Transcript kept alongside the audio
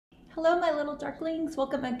Hello my little darklings,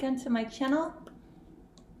 welcome again to my channel.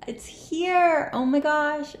 It's here, oh my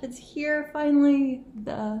gosh, it's here finally.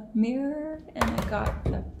 The mirror, and I got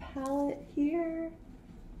the palette here.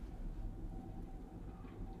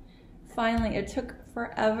 Finally, it took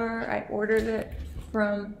forever. I ordered it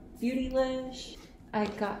from Beautylish. I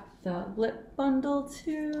got the lip bundle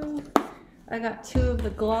too. I got two of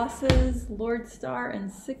the glosses, Lord Star and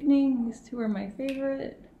Sickening. These two are my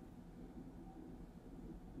favorite.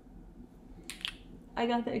 I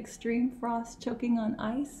got the Extreme Frost Choking on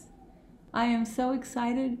Ice. I am so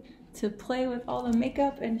excited to play with all the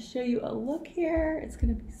makeup and show you a look here. It's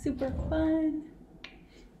gonna be super fun.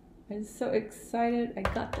 I'm so excited. I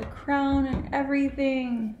got the crown and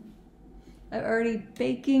everything. I'm already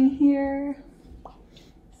baking here.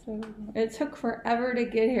 So it took forever to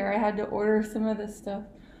get here. I had to order some of this stuff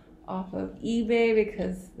off of eBay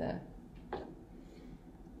because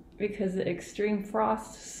the Extreme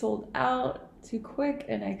Frost sold out too quick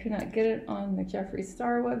and I could not get it on the Jeffree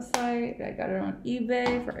Star website. I got it on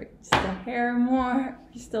eBay for just a hair more,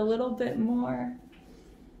 just a little bit more.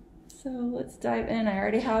 So let's dive in. I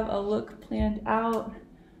already have a look planned out.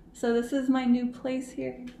 So this is my new place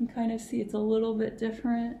here. You can kind of see it's a little bit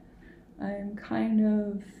different. I'm kind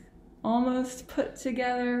of almost put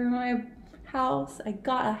together my house. I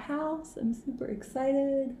got a house. I'm super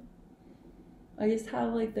excited. I just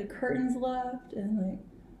have like the curtains left and like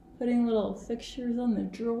putting little fixtures on the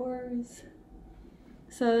drawers.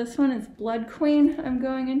 So this one is Blood Queen I'm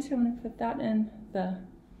going into. I'm gonna put that in the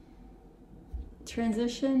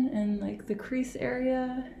transition and like the crease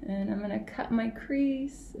area, and I'm gonna cut my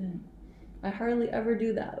crease, and I hardly ever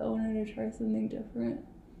do that. I wanted to try something different.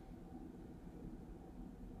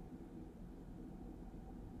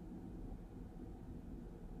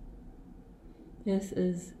 This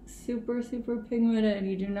is super, super pigmented.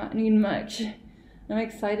 You do not need much. I'm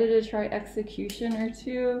excited to try Execution or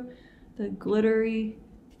two, the glittery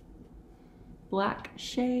black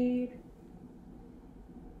shade.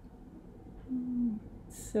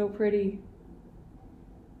 So pretty.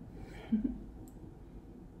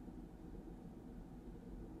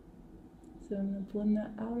 So I'm gonna blend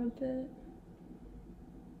that out a bit.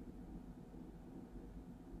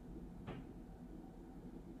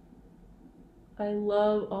 I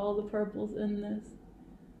love all the purples in this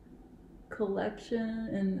collection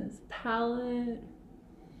and this palette.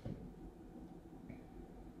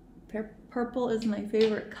 Purple is my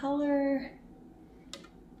favorite color.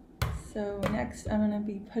 So next I'm going to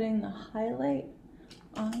be putting the highlight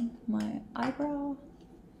on my eyebrow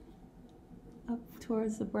up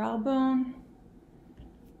towards the brow bone.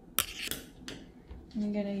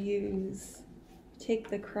 I'm going to take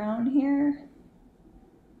the crown here.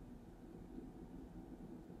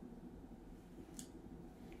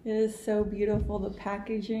 It is so beautiful, the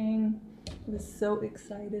packaging. I was so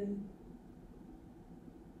excited.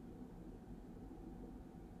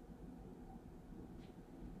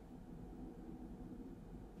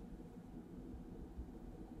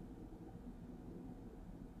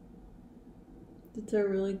 It's a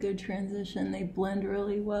really good transition. They blend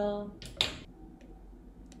really well.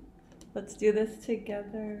 Let's do this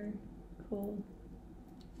together. Cool.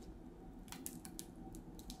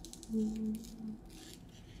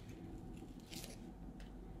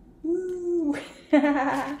 Ooh.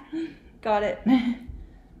 Got it.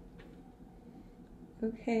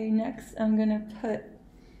 Okay, next I'm gonna put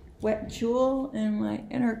Wet Jewel in my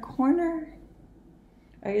inner corner.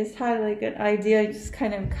 I just had like an idea just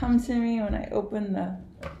kind of come to me when I opened the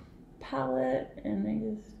palette, and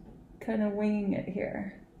I just kind of winging it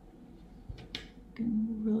here. It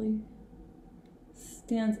really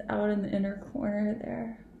stands out in the inner corner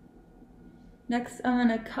there. Next, I'm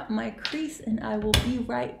gonna cut my crease and I will be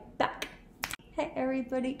right back. Hey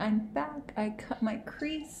everybody, I'm back. I cut my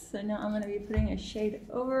crease, so now I'm gonna be putting a shade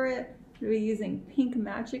over it. I'm gonna be using Pink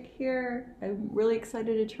Magic here. I'm really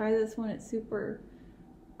excited to try this one. It's super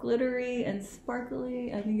glittery and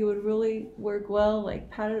sparkly. I think it would really work well, like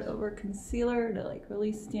patted over concealer to like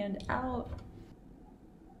really stand out.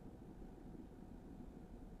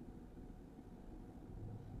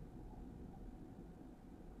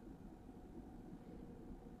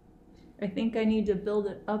 I think I need to build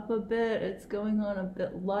it up a bit. It's going on a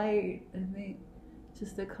bit light. I think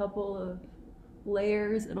just a couple of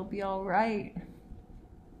layers, it'll be all right.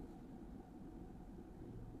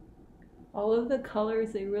 All of the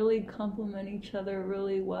colors, they really complement each other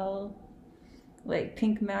really well. Like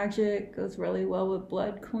Pink Magic goes really well with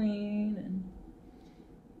Blood Queen, and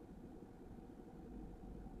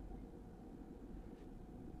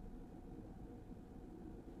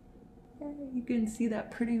You can see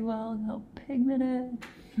that pretty well, how pigmented.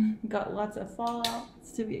 Got lots of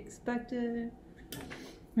fallouts to be expected.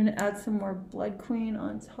 I'm gonna add some more Blood Queen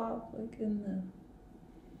on top, like in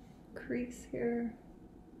the crease here.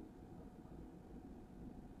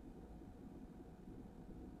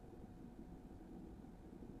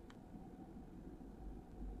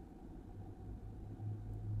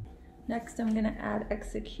 Next, I'm gonna add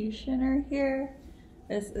Executioner here.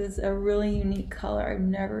 This is a really unique color. I've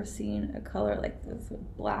never seen a color like this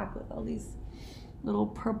with black with all these little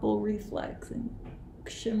purple reflex and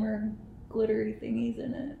shimmer glittery thingies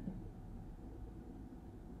in it.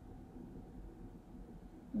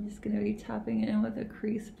 I'm just gonna be tapping it in with a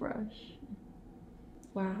crease brush.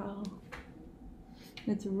 Wow.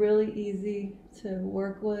 It's really easy to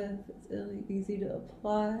work with. It's really easy to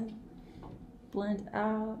apply. Blend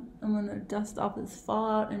out. I'm gonna dust off this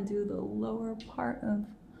fallout and do the lower part of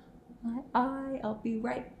my eye. I'll be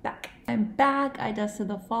right back. I'm back. I dusted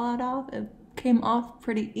the fallout off. It came off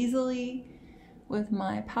pretty easily with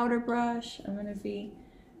my powder brush. I'm gonna be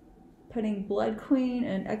putting Blood Queen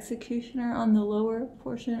and Executioner on the lower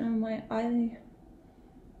portion of my eye.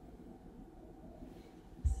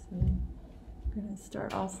 So I'm gonna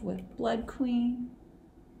start off with Blood Queen.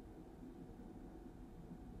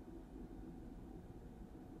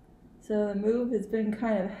 So the move has been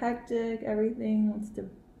kind of hectic. Everything wants to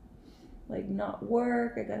like not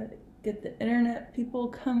work. I gotta get the internet people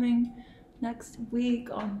coming next week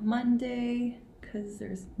on Monday because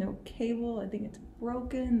there's no cable. I think it's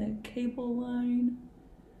broken, the cable line.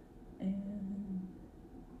 And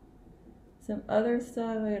some other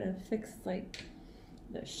stuff. I gotta fix like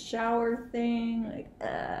the shower thing,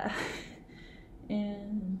 like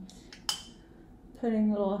and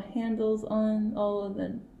putting little handles on all of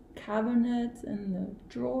the cabinets and the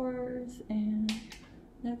drawers. And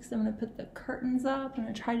next I'm gonna put the curtains up. I'm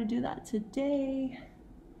gonna try to do that today.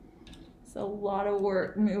 It's a lot of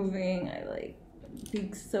work moving. I like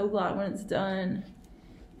be so glad when it's done.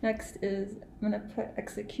 Next is I'm gonna put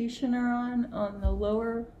Executioner on the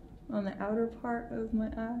lower, on the outer part of my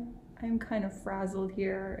eye. I'm kind of frazzled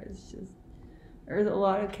here. It's just, there's a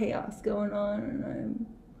lot of chaos going on and I'm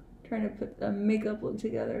trying to put a makeup look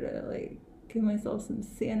together to like give myself some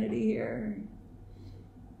sanity here,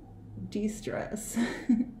 de-stress.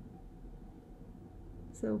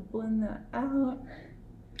 So blend that out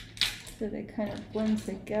so they kind of blend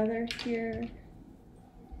together here.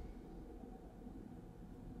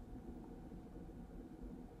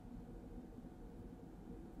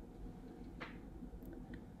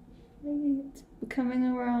 It's coming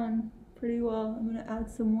around pretty well. I'm gonna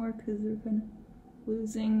add some more because we're kind of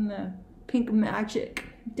losing the pink magic.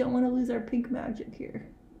 Don't want to lose our pink magic here.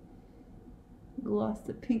 We lost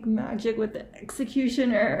the pink magic with the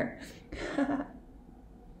Executioner.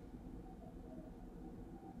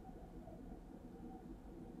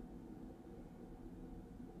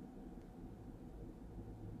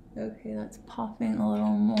 Okay, that's popping a little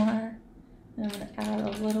more. And I'm going to add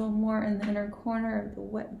a little more in the inner corner of the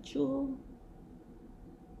wet jewel.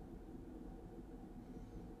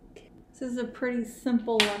 This is a pretty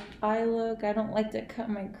simple eye look. I don't like to cut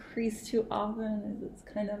my crease too often as it's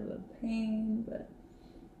kind of a pain, but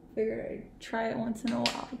I figured I'd try it once in a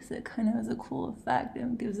while because it kind of has a cool effect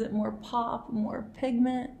and gives it more pop, more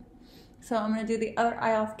pigment. So I'm going to do the other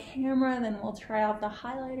eye off camera, then we'll try out the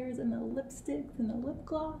highlighters and the lipsticks and the lip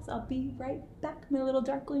gloss. I'll be right back, my little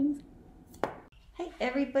darklings. Hey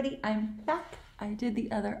everybody, I'm back. I did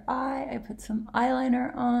the other eye. I put some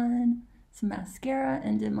eyeliner on, some mascara,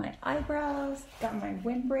 and did my eyebrows. Got my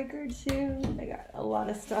windbreaker too. I got a lot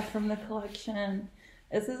of stuff from the collection.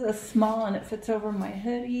 This is a small and it fits over my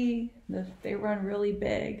hoodie. They run really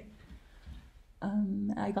big.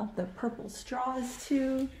 I got the purple straws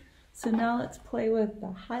too. So now let's play with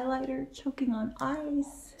the highlighter, choking on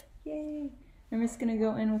ice. Yay. I'm just gonna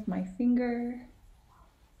go in with my finger.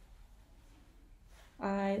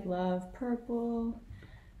 I love purple.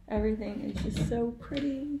 Everything is just so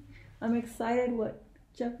pretty. I'm excited what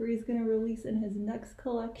Jeffree is gonna release in his next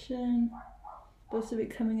collection. Supposed to be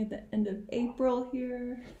coming at the end of April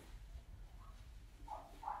here.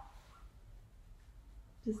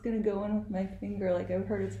 Just gonna go in with my finger. Like I've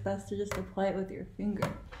heard it's best to just apply it with your finger.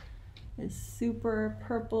 It's super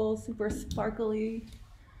purple, super sparkly.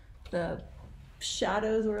 The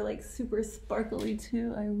shadows were like super sparkly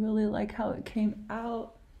too. I really like how it came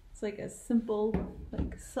out. It's like a simple,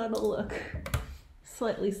 like subtle look.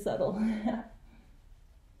 Slightly subtle.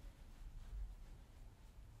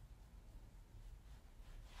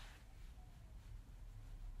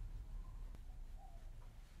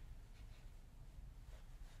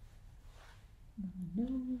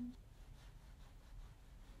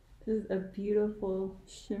 This is a beautiful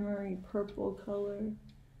shimmery purple color.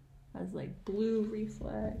 Has like blue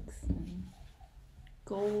reflex and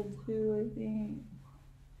gold too, I think.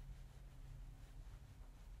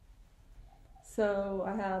 So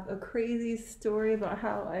I have a crazy story about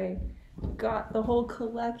how I got the whole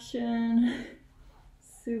collection.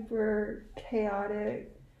 Super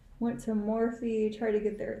chaotic. Went to Morphe, tried to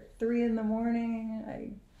get there at 3 in the morning.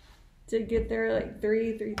 I did get there like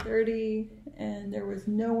 3:30, and there was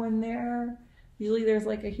no one there. Usually there's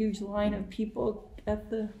like a huge line of people at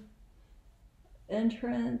the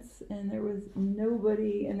entrance, and there was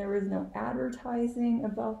nobody, and there was no advertising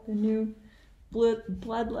about the new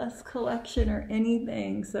Bloodless collection or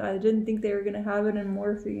anything, so I didn't think they were going to have it in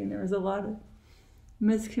Morphe, and there was a lot of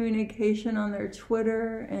miscommunication on their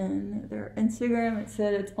Twitter and their Instagram. It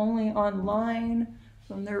said it's only online.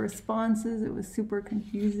 From their responses, it was super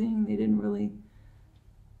confusing. They didn't really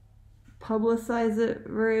publicize it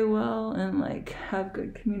very well and like have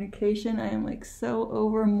good communication. I am like so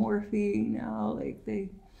over Morphe now. Like they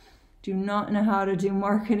do not know how to do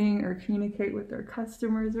marketing or communicate with their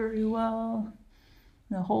customers very well.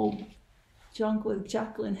 The whole junk with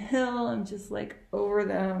Jaclyn Hill, I'm just like over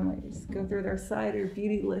them. I just go through their site or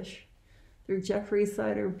Beautylish, through Jeffree's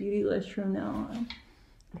site or Beautylish from now on.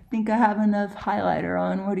 I think I have enough highlighter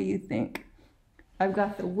on. What do you think? I've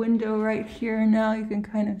got the window right here now. You can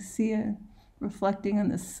kind of see it reflecting in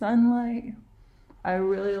the sunlight. I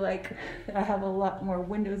really like that I have a lot more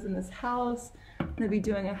windows in this house. I'm going to be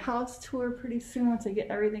doing a house tour pretty soon once I get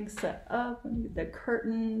everything set up and get the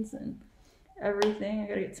curtains and everything. I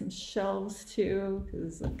gotta get some shelves too,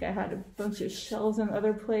 because like I had a bunch of shelves in the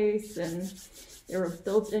other place and they were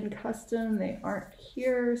built in custom. They aren't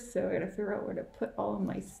here, so I gotta figure out where to put all of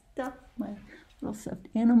my stuff, my little stuffed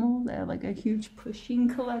animals. I have like a huge pushing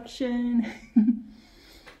collection.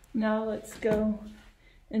 Now let's go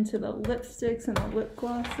into the lipsticks and the lip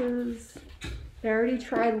glosses. I already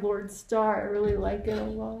tried Lord Star. I really like it a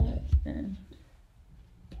lot, and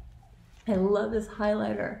I love this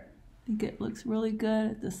highlighter. I think it looks really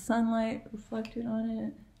good. The sunlight reflected on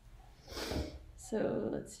it. So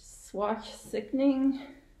let's swatch Sickening.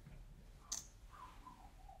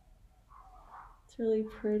 It's really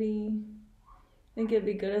pretty. I think it'd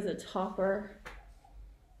be good as a topper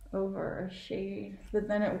over a shade, but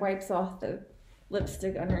then it wipes off the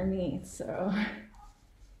lipstick underneath, so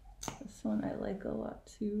this one I like a lot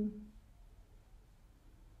too.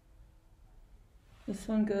 This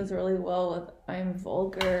one goes really well with I'm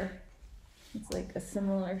Vulgar. It's like a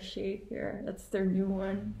similar shade here. That's their new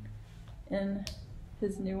one, and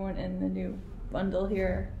his new one in the new bundle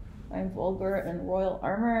here. I'm Vulgar and Royal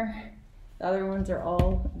Armour. The other ones are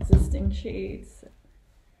all existing shades.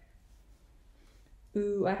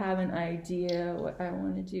 Ooh, I have an idea what I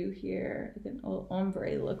want to do here. I can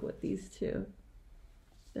ombre look with these two.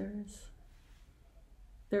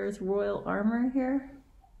 There's Royal Armour here.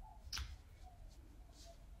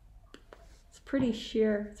 It's pretty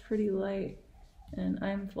sheer, it's pretty light. And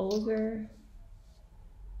I'm Vulgar.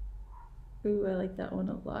 Ooh, I like that one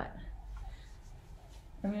a lot.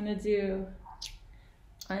 I'm gonna do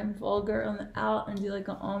I'm Vulgar on the out and do like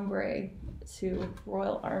an ombre to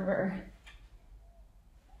Royal Armour.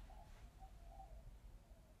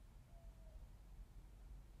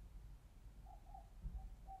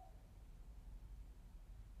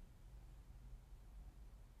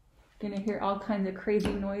 Gonna hear all kinds of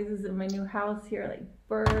crazy noises in my new house here, like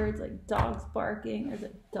birds, like dogs barking. There's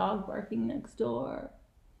a dog barking next door.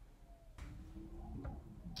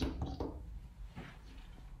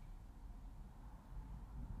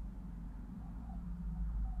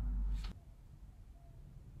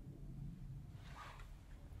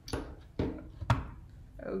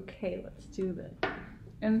 Okay, let's do the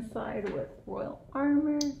inside with Royal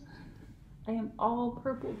Armour. I am all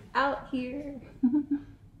purpled out here.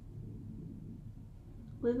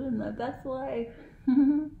 Living my best life.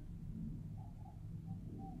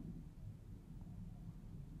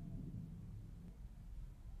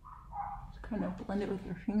 Just kind of blend it with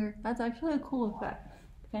your finger. That's actually a cool effect.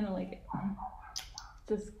 I kind of like it.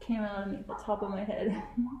 Just came out of the top of my head.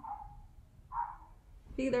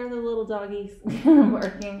 See, there are the little doggies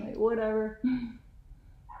barking, like whatever.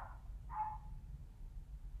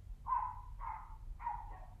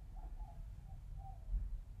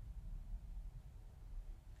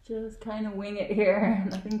 Just kind of wing it here.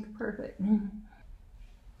 Nothing's perfect.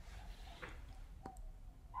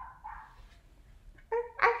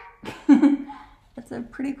 That's a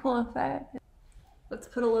pretty cool effect. Let's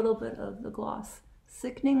put a little bit of the gloss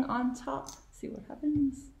Sickening on top. See what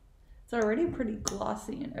happens. It's already pretty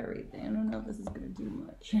glossy and everything. I don't know if this is going to do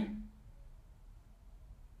much.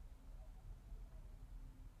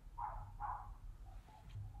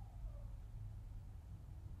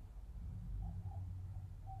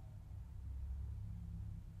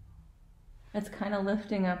 It's kind of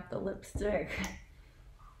lifting up the lipstick.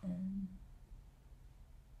 And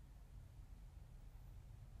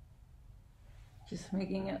just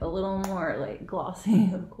making it a little more like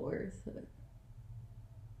glossy, of course.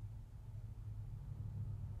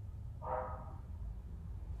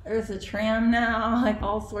 There's a tram now, like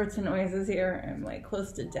all sorts of noises here. I'm like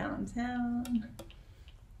close to downtown.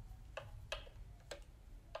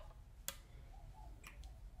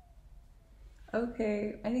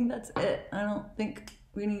 Okay, I think that's it. I don't think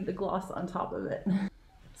we need the gloss on top of it.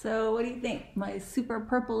 So what do you think? My super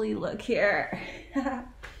purpley look here.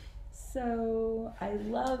 So I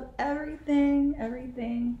love everything.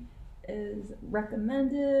 Everything is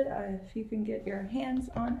recommended. If you can get your hands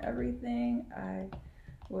on everything, I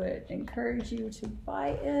would encourage you to buy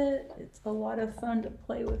it. It's a lot of fun to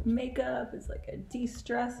play with makeup. It's like a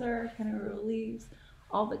de-stressor, kind of relieves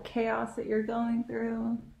all the chaos that you're going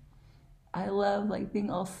through. I love like being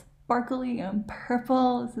all sparkly and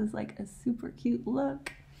purple. This is like a super cute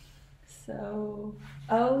look. So,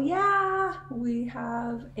 oh yeah, we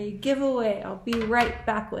have a giveaway. I'll be right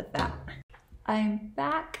back with that. I'm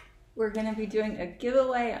back. We're gonna be doing a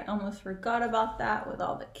giveaway. I almost forgot about that with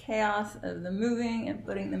all the chaos of the moving and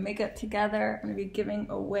putting the makeup together. I'm gonna be giving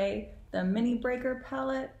away the Mini Breaker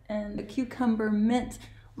palette and the Cucumber Mint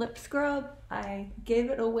lip scrub. I gave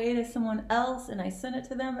it away to someone else and I sent it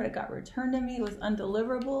to them, but it got returned to me. It was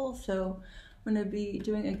undeliverable, so I'm gonna be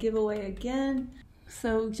doing a giveaway again.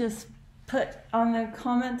 So just put on the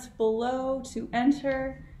comments below to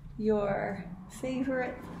enter your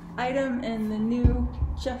favorite item in the new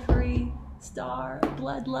Jeffree Star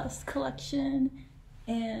Bloodlust collection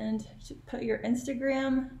and put your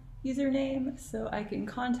Instagram username so I can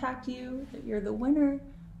contact you that you're the winner.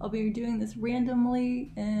 I'll be doing this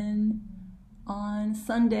randomly and on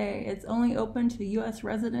Sunday. It's only open to US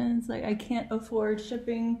residents. Like I can't afford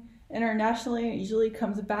shipping internationally. It usually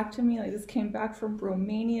comes back to me. Like this came back from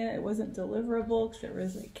Romania. It wasn't deliverable because there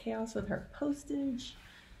was like chaos with her postage,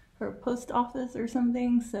 her post office or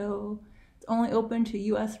something. So it's only open to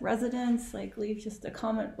US residents. Like leave just a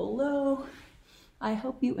comment below. I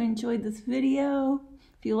hope you enjoyed this video.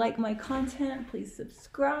 If you like my content, please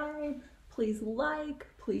subscribe, please like,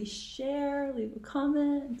 please share, leave a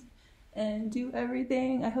comment, and do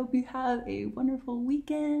everything. I hope you have a wonderful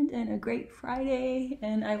weekend and a great Friday,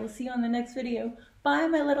 and I will see you on the next video. Bye,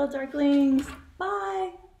 my little darklings.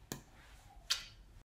 Bye.